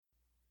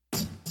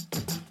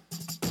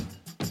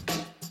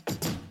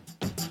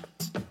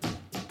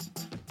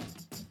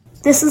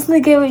This is the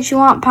Get What You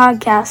Want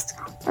podcast.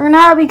 Learn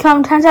how to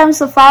become 10 times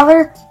the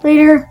father,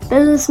 leader,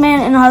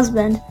 businessman, and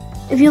husband.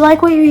 If you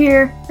like what you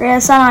hear, rate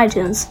us on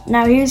iTunes.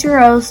 Now here's your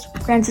host,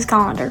 Francis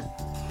Collender.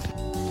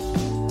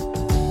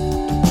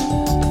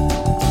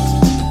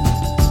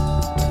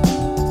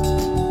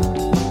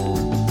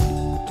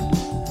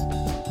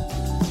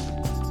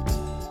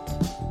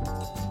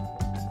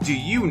 Do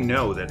you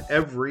know that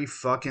every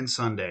fucking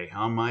Sunday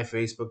on my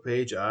Facebook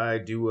page, I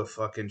do a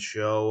fucking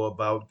show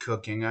about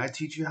cooking? I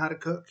teach you how to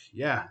cook.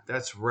 Yeah,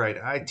 that's right.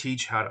 I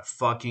teach how to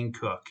fucking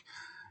cook.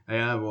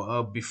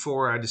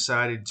 Before I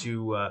decided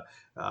to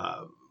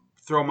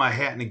throw my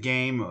hat in the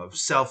game of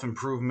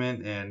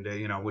self-improvement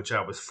and, which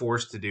I was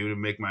forced to do to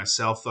make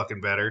myself fucking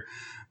better.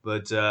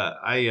 But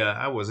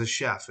I was a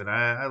chef and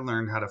I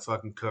learned how to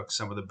fucking cook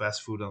some of the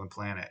best food on the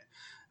planet.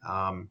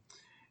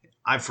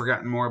 I've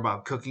forgotten more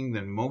about cooking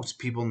than most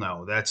people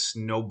know. That's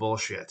no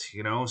bullshit,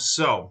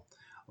 So,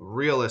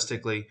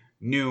 realistically,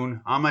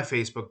 noon on my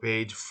Facebook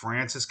page,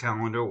 Francis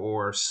Collender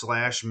or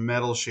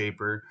 /Metal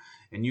Shaper,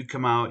 and you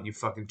come out, you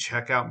fucking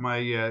check out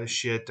my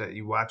shit.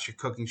 You watch your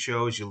cooking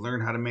shows, you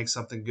learn how to make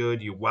something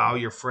good, you wow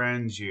your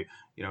friends,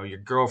 your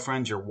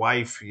girlfriends, your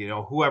wife,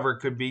 whoever it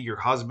could be, your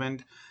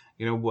husband.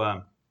 You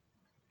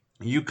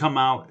come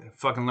out,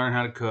 fucking learn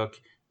how to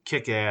cook,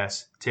 kick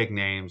ass, take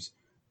names.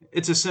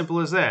 It's as simple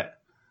as that.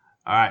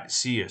 All right,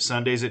 see you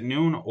Sundays at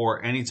noon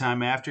or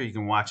anytime after. You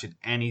can watch it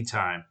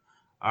anytime.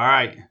 All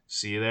right,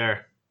 see you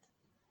there.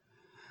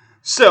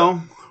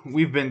 So,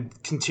 we've been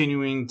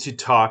continuing to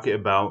talk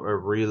about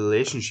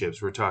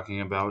relationships. We're talking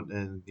about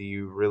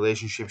the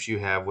relationships you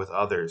have with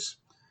others.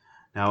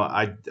 Now,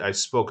 I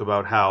spoke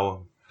about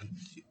how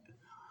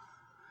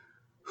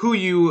who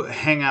you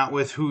hang out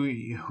with, who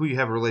you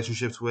have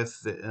relationships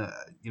with,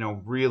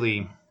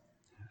 really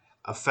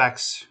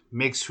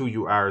makes who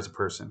you are as a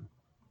person.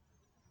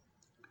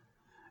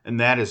 And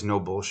that is no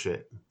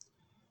bullshit.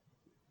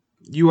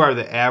 You are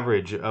the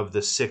average of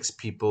the 6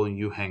 people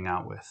you hang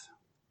out with.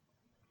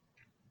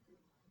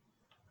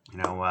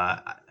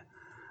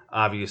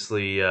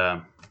 Obviously,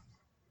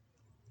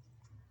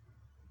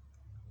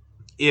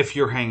 if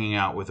you're hanging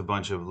out with a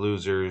bunch of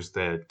losers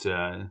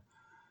that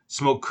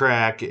smoke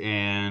crack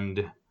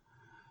and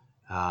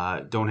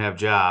don't have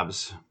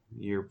jobs,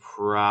 you're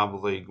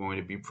probably going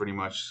to be pretty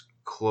much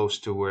close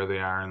to where they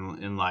are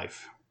in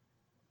life.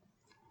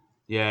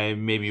 Yeah,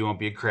 maybe you won't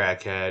be a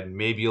crackhead.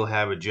 Maybe you'll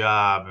have a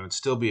job and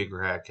still be a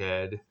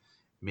crackhead.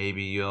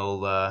 Maybe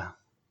you'll,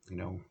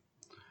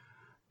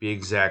 be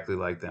exactly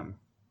like them.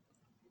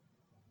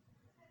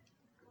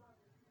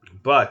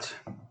 But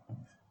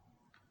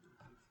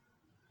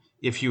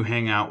if you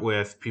hang out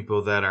with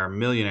people that are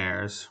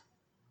millionaires,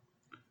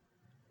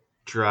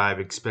 drive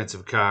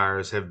expensive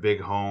cars, have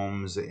big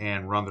homes,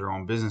 and run their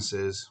own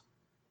businesses,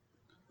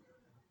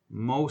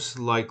 most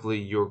likely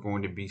you're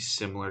going to be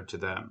similar to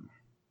them.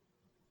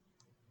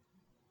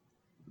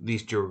 At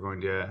least you're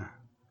going to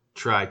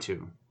try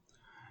to.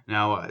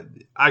 Now,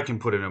 I can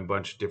put in a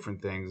bunch of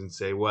different things and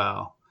say,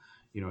 well,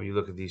 you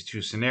look at these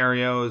 2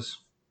 scenarios,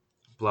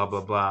 blah, blah,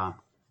 blah.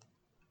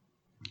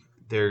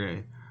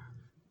 They're,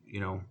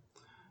 if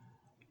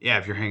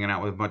you're hanging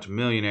out with a bunch of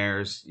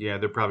millionaires,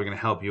 they're probably going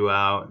to help you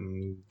out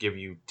and give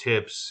you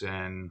tips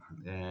and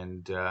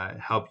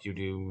help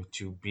you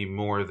to be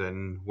more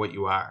than what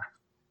you are.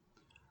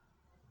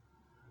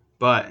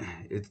 But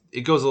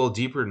it goes a little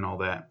deeper than all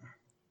that.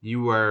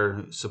 You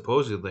are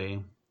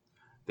supposedly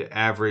the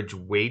average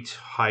weight,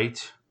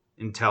 height,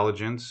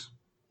 intelligence,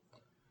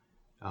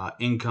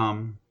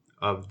 income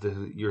of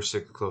your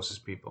 6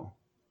 closest people.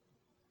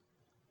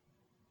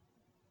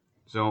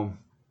 So,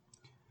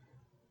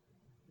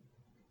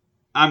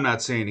 I'm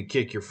not saying to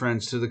kick your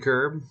friends to the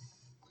curb.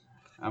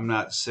 I'm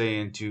not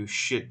saying to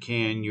shit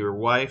can your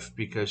wife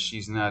because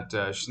she's not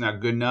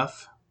good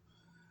enough.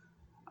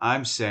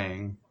 I'm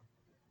saying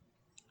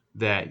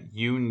that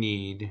you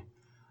need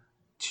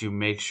to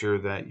make sure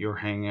that you're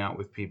hanging out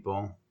with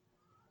people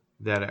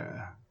that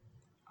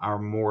are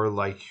more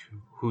like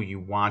who you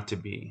want to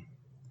be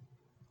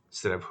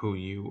instead of who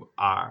you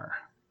are.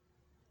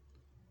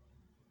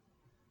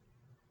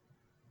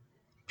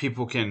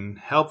 People can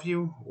help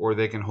you or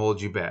they can hold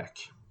you back.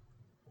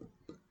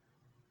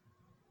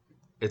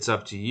 It's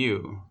up to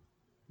you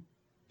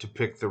to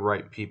pick the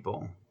right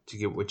people to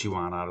get what you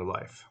want out of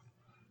life.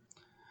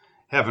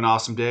 Have an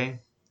awesome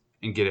day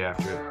and get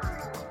after it.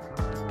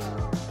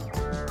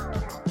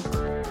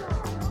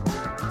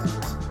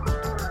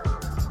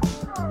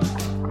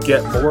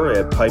 Get more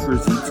at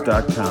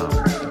piperseats.com.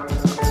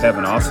 Have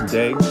an awesome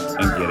day and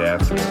get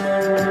after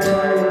it.